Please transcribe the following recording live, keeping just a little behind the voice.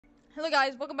Hello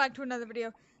guys, welcome back to another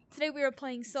video. Today we are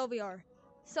playing SailVr.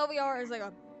 SailVr is like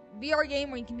a VR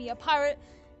game where you can be a pirate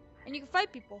and you can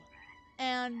fight people.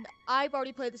 And I've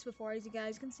already played this before, as you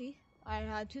guys can see. I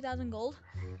had 2,000 gold.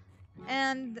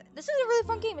 And this is a really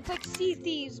fun game. It's like Sea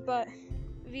Thieves, but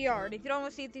VR. And if you don't know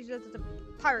Sea Thieves, it's a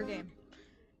pirate game.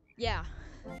 Yeah.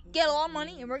 Get a lot of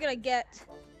money and we're gonna get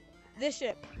this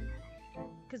ship.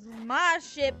 Because my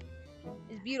ship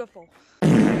is beautiful.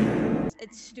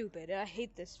 It's stupid. I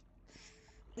hate this.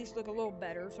 At least look a little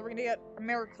better. So we're gonna get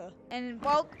America. And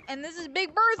well, and this is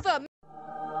Big Bertha.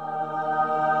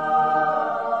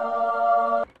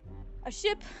 A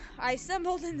ship I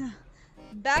assembled in the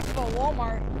back of a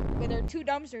Walmart where there are 2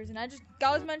 dumpsters, and I just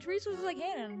got as much resources as I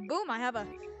can, and boom, I have a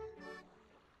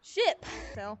ship.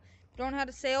 So, if you don't know how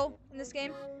to sail in this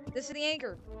game, this is the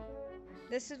anchor.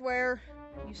 This is where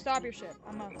you stop your ship.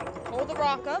 I'm gonna hold the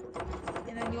rock up,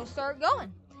 and then you'll start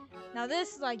going. Now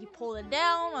this is like you pull it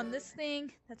down on this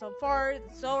thing. That's how far,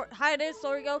 so high it is,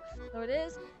 slower you go, lower it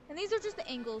is. And these are just the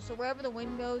angles, so wherever the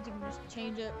wind goes, you can just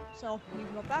change it so you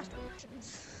can go faster.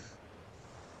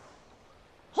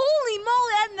 Holy moly,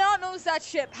 I did not notice that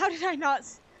ship. How did I not?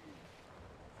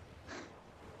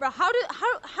 Bro, how do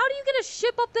you get a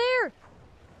ship up there?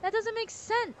 That doesn't make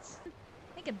sense.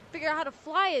 I can figure out how to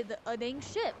fly a dang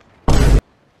ship.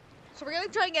 So we're gonna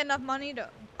try and get enough money to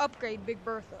upgrade Big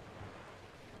Bertha.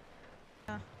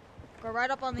 Go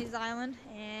right up on this island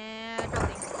and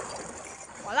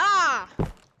voila!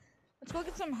 Let's go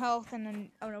get some health and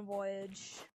then on a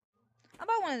voyage. How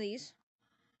about one of these?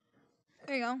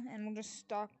 There you go, and we'll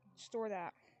just store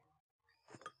that.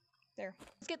 There.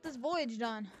 Let's get this voyage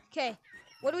done. Okay,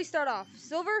 what do we start off?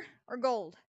 Silver or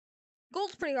gold?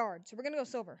 Gold's pretty hard, so we're gonna go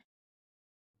silver.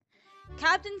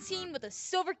 Captain seen with a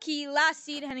silver key, last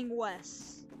seen heading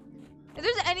west. If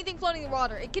there's anything floating in the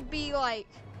water, it could be like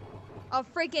a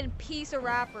freaking piece of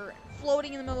wrapper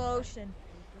floating in the middle of the ocean.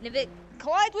 And if it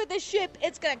collides with this ship,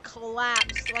 it's gonna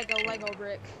collapse like a Lego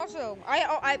brick. Also,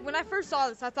 when I first saw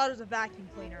this, I thought it was a vacuum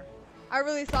cleaner. I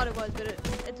really thought it was, but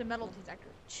it's a metal detector.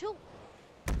 Chill.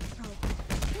 Oh,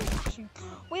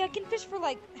 wait, I can fish for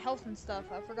like health and stuff.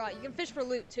 I forgot. You can fish for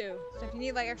loot too. So if you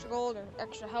need like extra gold or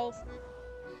extra health.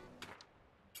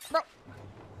 Bro.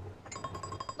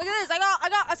 Look at this.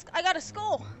 I got a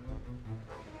skull.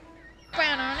 I'm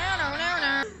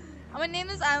gonna name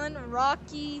this island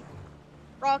Rocky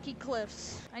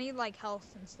Cliffs. I need like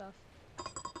health and stuff.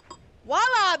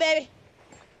 Voila, baby!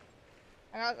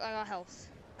 I got health.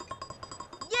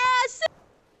 Yes!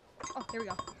 Oh, here we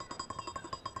go.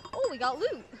 Oh, we got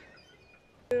loot.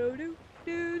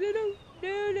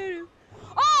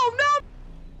 Oh no!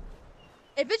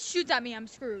 If it shoots at me, I'm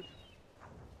screwed.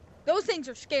 Those things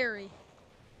are scary.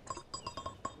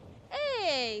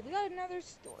 Hey, we got another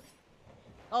store.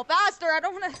 Oh, faster! I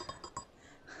don't want to.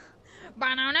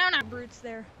 Banana brutes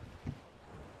there.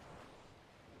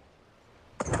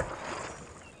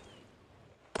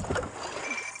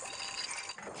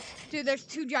 Dude, there's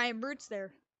 2 giant brutes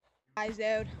there. Guys,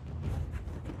 dude.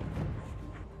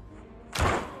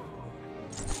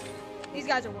 These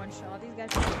guys are one shot. These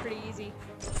guys are pretty easy.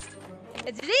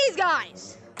 It's these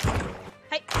guys.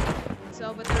 Hey.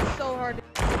 So, but they're so hard to.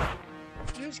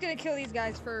 I'm just gonna kill these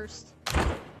guys first.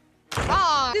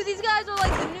 Ah! Dude, these guys are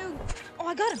like the new. Oh,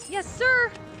 I got him. Yes,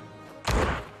 sir.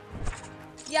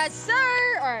 Yes,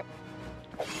 sir. All right.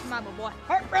 Come on, my boy.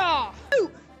 Raw.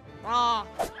 Raw.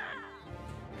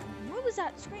 What was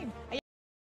that scream?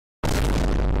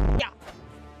 Yeah.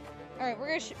 All right,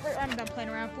 I'm done playing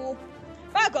around, fool.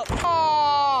 Back up.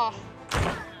 Ah.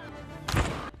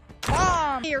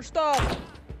 Bomb. Here, stop.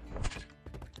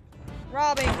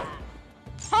 Robbing.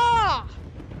 Ha.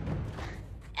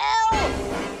 L.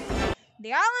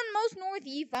 The island most north,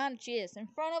 you find a chest in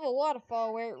front of a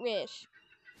waterfall where it rests.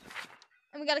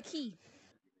 And we got a key.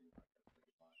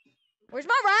 Where's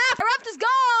my raft? My raft is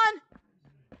gone!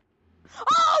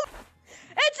 Oh!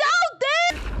 It's out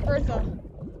there! Bertha.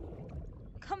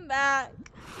 Come back.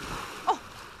 Oh!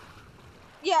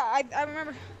 Yeah, I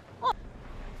remember. Oh.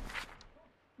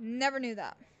 Never knew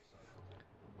that.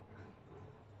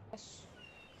 Yes.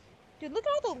 Dude, look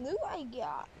at all the loot I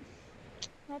got.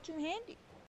 Not too handy.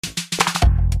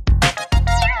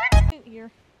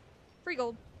 Here. Free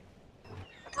gold.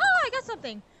 Oh, I got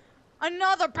something.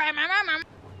 Another.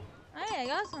 Hey, I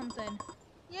got something.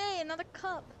 Yay, another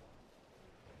cup.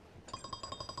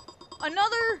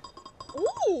 Another.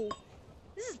 Ooh.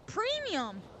 This is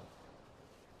premium.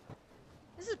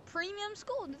 This is premium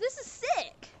skull. This is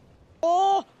sick.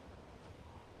 Oh.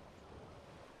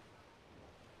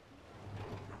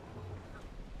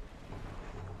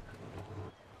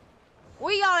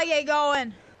 We gotta get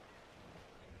going.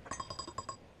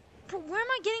 Bro, where am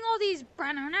I getting all these?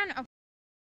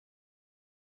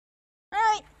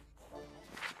 Alright.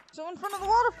 So in front of the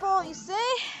waterfall, you say?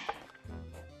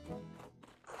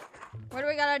 Where do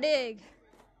we gotta dig?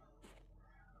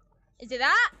 Is it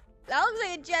that? That looks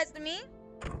like a chest to me.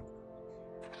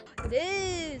 It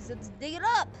is. Let's dig it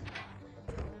up.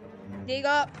 Dig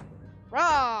up.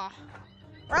 Raw.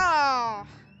 Raw.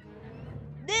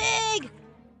 Dig.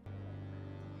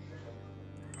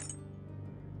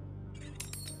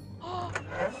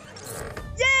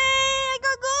 Yay! I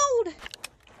got gold.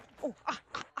 Oh.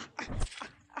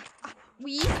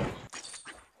 We.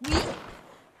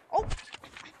 Oh.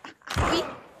 We.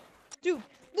 Dude,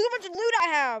 look how much loot I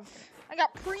have. I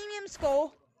got premium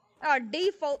skull. I got a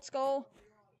default skull.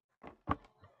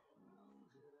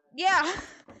 Yeah.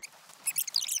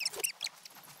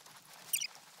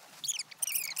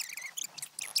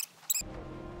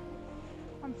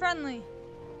 I'm friendly.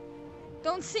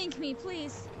 Don't sink me,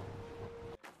 please.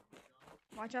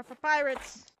 Watch out for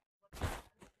pirates.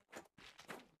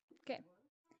 Okay.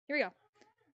 Here we go.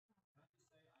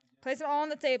 Place it all on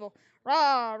the table.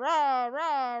 Rah, rah,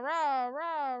 rah, rah,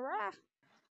 rah, rah.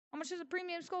 How much does a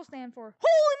premium skull stand for?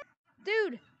 Holy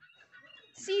dude!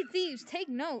 Sea thieves, take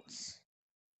notes.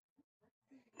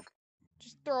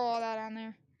 Just throw all that on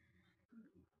there.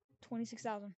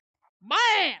 26,000.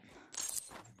 Bam!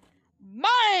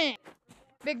 Bam!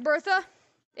 Big Bertha,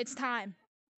 it's time.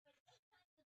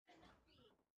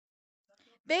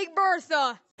 Big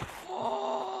Bertha!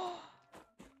 Oh!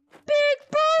 Big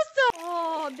Bertha!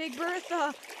 Oh, Big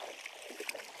Bertha.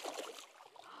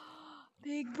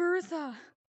 Big Bertha.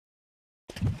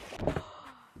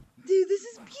 Dude, this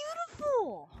is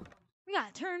beautiful. We got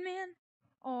a turn, man.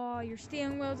 Oh, your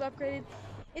steering wheel's upgraded.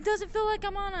 It doesn't feel like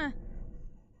I'm on a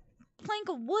plank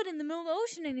of wood in the middle of the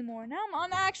ocean anymore. Now I'm on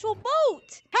the actual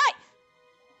boat. Hey!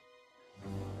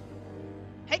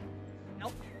 Hey!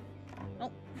 Nope.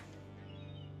 Nope.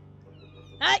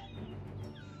 Hey!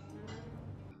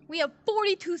 We have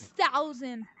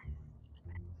 42,000.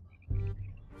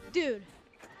 Dude.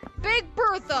 Big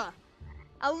Bertha!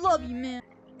 I love you, man.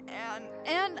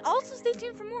 And also stay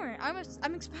tuned for more. I'm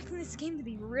expecting this game to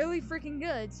be really freaking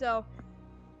good. So,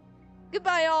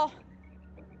 goodbye, y'all.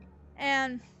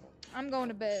 And I'm going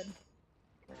to bed.